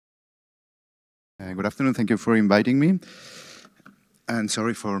Good afternoon. Thank you for inviting me. And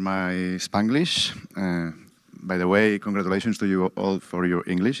sorry for my Spanglish. By the way, congratulations to you all for your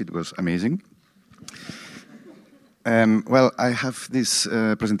English. It was amazing. Well, I have this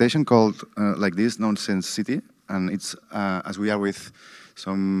presentation called like this, Nonsense City. And it's, as we are with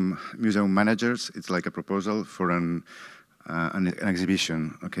some museum managers, it's like a proposal for an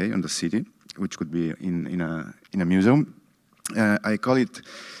exhibition, okay, on the city, which could be in a museum. I call it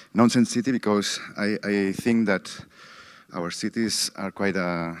Nonsense City because I think that our cities are quite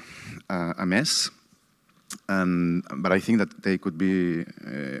a mess, but I think that they could be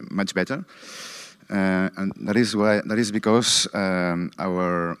much better, and that is because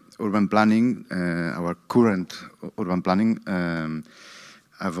our urban planning, our current urban planning,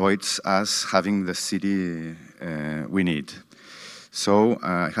 avoids us having the city we need. So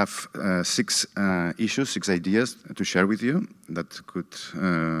I have six issues, 6 ideas to share with you that could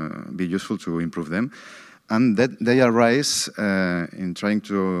be useful to improve them. And that they arise in trying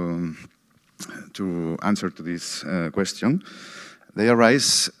to answer to this question. They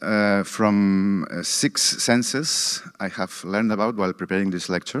arise from 6 senses I have learned about while preparing this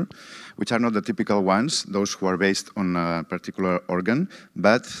lecture, which are not the typical ones, those who are based on a particular organ,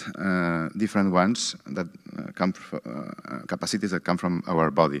 but different ones that come from capacities that come from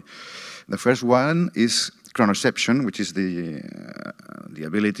our body. The first one is chronoception, which is the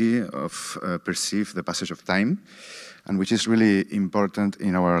ability of perceive the passage of time, and which is really important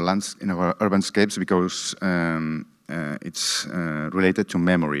in our urbanscapes because it's related to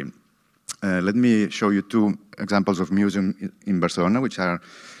memory. Let me show you 2 examples of museums in Barcelona, which are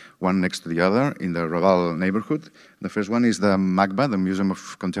one next to the other in the Raval neighborhood. The first one is the MACBA, the Museum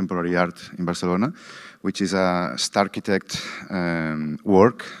of Contemporary Art in Barcelona, which is a star architect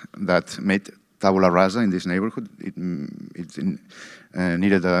work that made tabula rasa in this neighborhood. It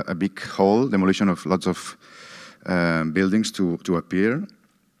needed a big hole, demolition of lots of buildings to appear,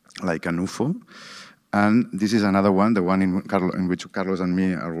 like an UFO. And this is another one, the one in which Carlos and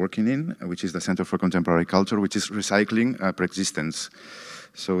me are working in, which is the Center for Contemporary Culture, which is recycling pre-existence.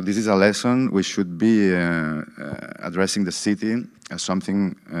 So this is a lesson. We should be addressing the city as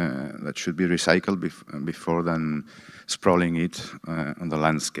something that should be recycled before then sprawling it on the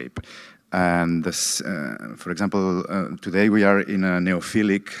landscape. And this, for example, today we are in a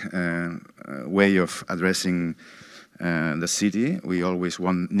neophilic way of addressing the city. We always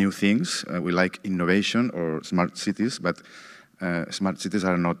want new things. We like innovation or smart cities, but smart cities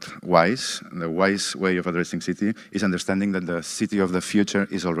are not wise. The wise way of addressing city is understanding that the city of the future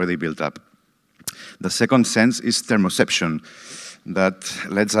is already built up. The second sense is thermoception, that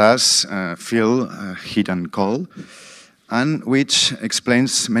lets us feel heat and cold, and which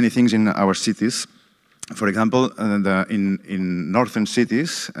explains many things in our cities. For example, in northern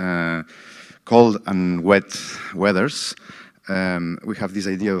cities, cold and wet weathers, we have this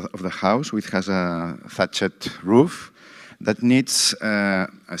idea of the house, which has a thatched roof that needs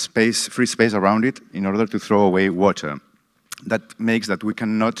free space around it in order to throw away water. That makes that we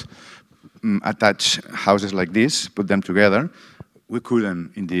cannot attach houses like this, put them together. We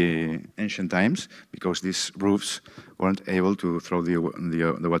couldn't in the ancient times because these roofs weren't able to throw the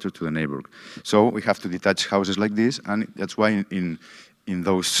water to the neighbor. So we have to detach houses like this, and that's why in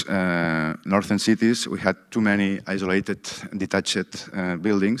those northern cities we had too many isolated, detached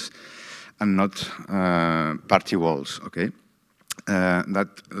buildings and not party walls, okay? That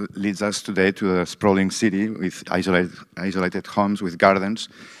leads us today to a sprawling city with isolated homes with gardens,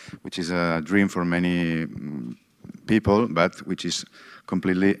 which is a dream for many people, but which is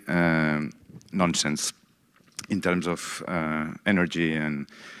completely nonsense in terms of energy and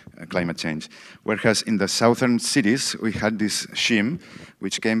climate change. Whereas in the southern cities, we had this shim,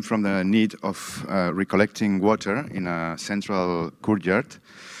 which came from the need of recollecting water in a central courtyard.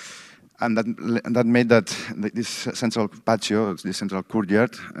 And that made that this central patio, this central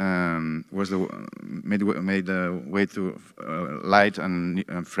courtyard, made the way to light and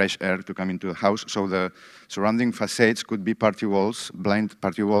fresh air to come into the house. So the surrounding facades could be party walls, blind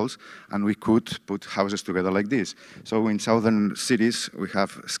party walls, and we could put houses together like this. So in southern cities, we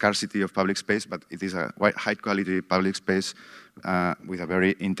have scarcity of public space, but it is a high quality public space with a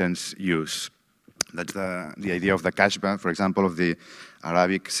very intense use. That's the idea of the Kashba, for example, of the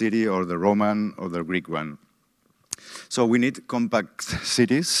Arabic city or the Roman or the Greek one. So we need compact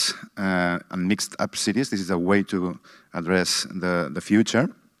cities and mixed up cities. This is a way to address the future.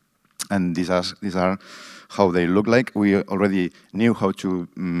 And these are how they look like. We already knew how to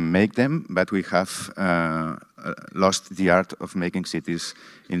make them, but we have lost the art of making cities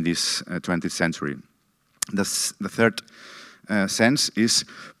in this 20th century. The third sense is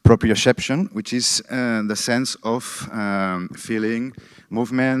proprioception, which is the sense of feeling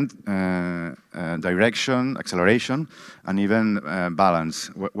movement, direction, acceleration, and even balance.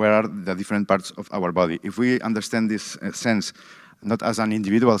 Where are the different parts of our body? If we understand this sense not as an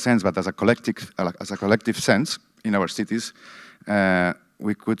individual sense, but as a collective sense in our cities,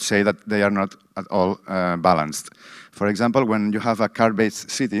 we could say that they are not at all balanced. For example, when you have a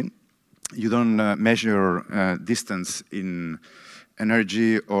car-based city, you don't measure distance in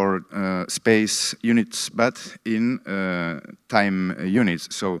energy or space units, but in time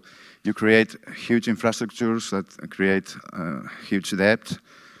units. So you create huge infrastructures that create huge depth,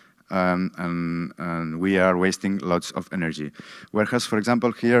 and we are wasting lots of energy. Whereas, for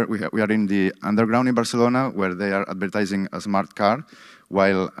example, here we are in the underground in Barcelona, where they are advertising a smart car,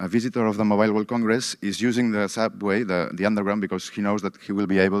 while a visitor of the Mobile World Congress is using the subway, the underground, because he knows that he will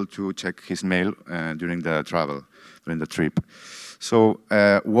be able to check his mail during the travel, during the trip. So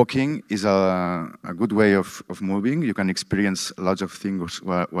walking is a good way of moving. You can experience lots of things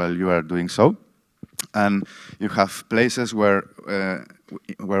while you are doing so. And you have places where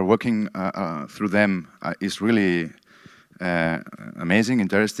walking through them is really amazing,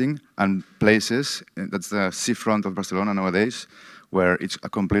 interesting, and places, that's the seafront of Barcelona nowadays, where it's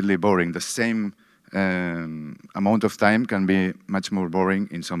completely boring. The same amount of time can be much more boring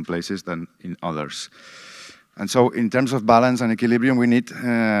in some places than in others. And so in terms of balance and equilibrium, we need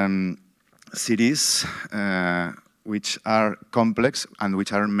cities which are complex and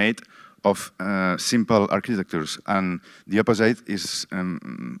which are made of simple architectures, and the opposite is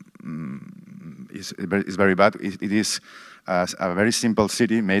very bad. It is a very simple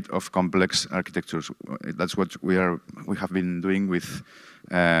city made of complex architectures. That's what we have been doing with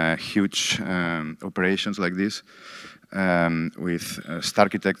huge operations like this, with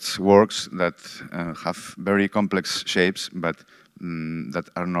Starchitects works that have very complex shapes, but that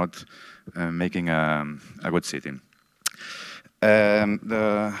are not making a good city.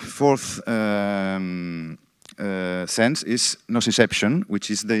 The fourth sense is nociception,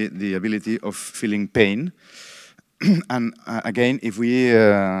 which is the ability of feeling pain. And again, if we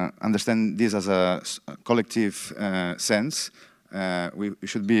understand this as a collective sense, we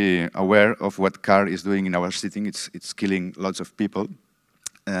should be aware of what car is doing in our city. It's killing lots of people,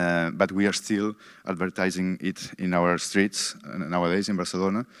 but we are still advertising it in our streets nowadays in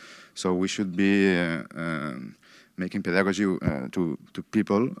Barcelona. So we should be making pedagogy to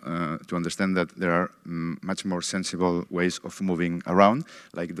people to understand that there are much more sensible ways of moving around,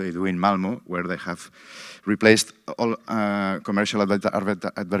 like they do in Malmo, where they have replaced all commercial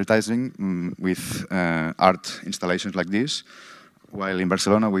advertising with art installations like this, while in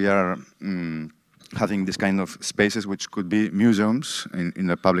Barcelona we are having this kind of spaces which could be museums in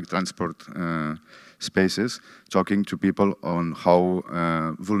the public transport spaces, talking to people on how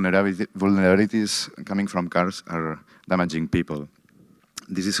vulnerabilities coming from cars are damaging people.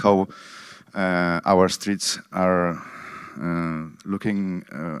 This is how our streets are looking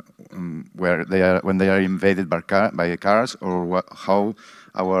when they are invaded by cars, or how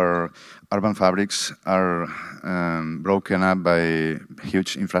our urban fabrics are broken up by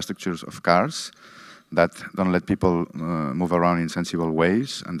huge infrastructures of cars that don't let people move around in sensible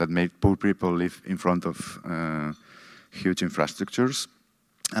ways, and that make poor people live in front of huge infrastructures.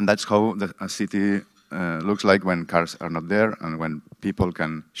 And that's how a city looks like when cars are not there and when people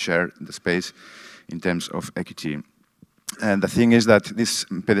can share the space in terms of equity. And the thing is that these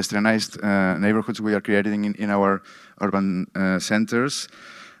pedestrianized neighborhoods we are creating in our urban centers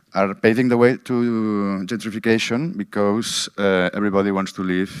are paving the way to gentrification, because everybody wants to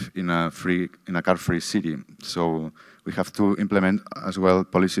live in a car-free city. So we have to implement as well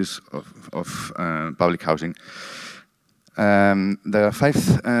policies of public housing. The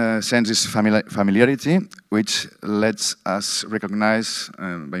fifth sense is familiarity, which lets us recognize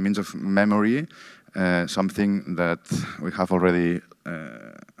by means of memory something that we have already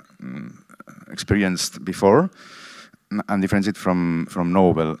experienced before, and differentiate from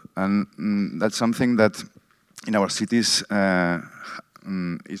knowable. And that's something that in our cities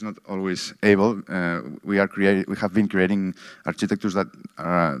is not always able. We have been creating architectures that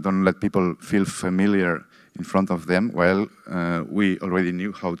don't let people feel familiar in front of them, while we already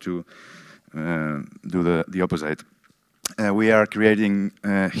knew how to do the opposite. We are creating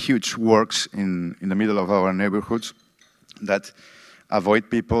huge works in the middle of our neighborhoods that avoid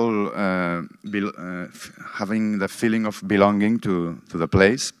people having the feeling of belonging to the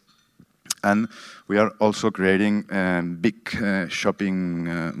place. And we are also creating big shopping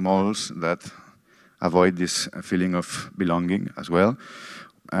malls that avoid this feeling of belonging as well.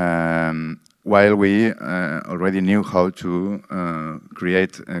 while we already knew how to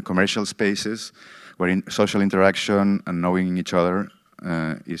create commercial spaces where social interaction and knowing each other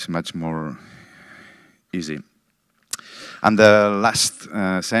is much more easy. And the last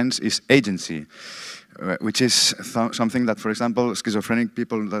sense is agency, which is something that, for example, schizophrenic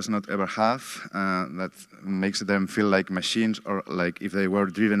people does not ever have, that makes them feel like machines or like if they were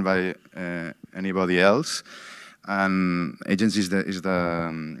driven by anybody else. And agency is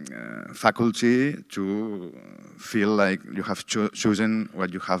the faculty to feel like you have chosen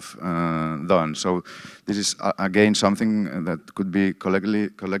what you have done. So this is, again, something that could be collectively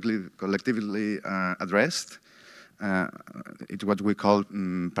addressed. It's what we call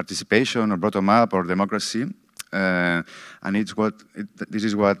participation or bottom-up or democracy. And this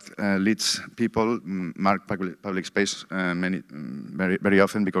is what leads people mark public space very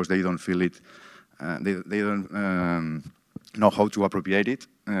often because they don't feel it. They don't know how to appropriate it,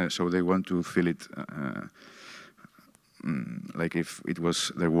 so they want to feel it like if it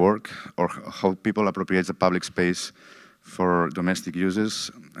was their work, or how people appropriate the public space for domestic uses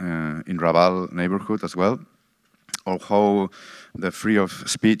in Raval neighborhood as well, or how the freedom of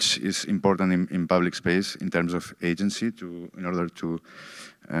speech is important in public space in terms of agency in order to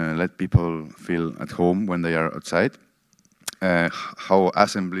let people feel at home when they are outside. How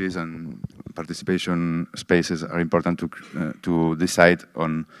assemblies and participation spaces are important to decide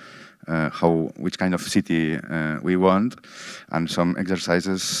on which kind of city we want, and some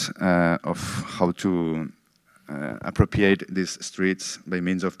exercises of how to appropriate these streets by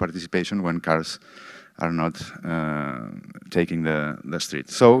means of participation when cars are not taking the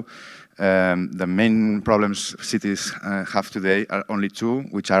street. So the main problems cities have today are only two,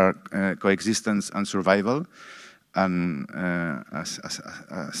 which are coexistence and survival. And as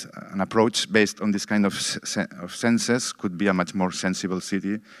an approach based on this kind of senses could be a much more sensible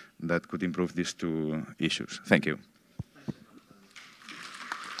city that could improve these two issues. Thank you.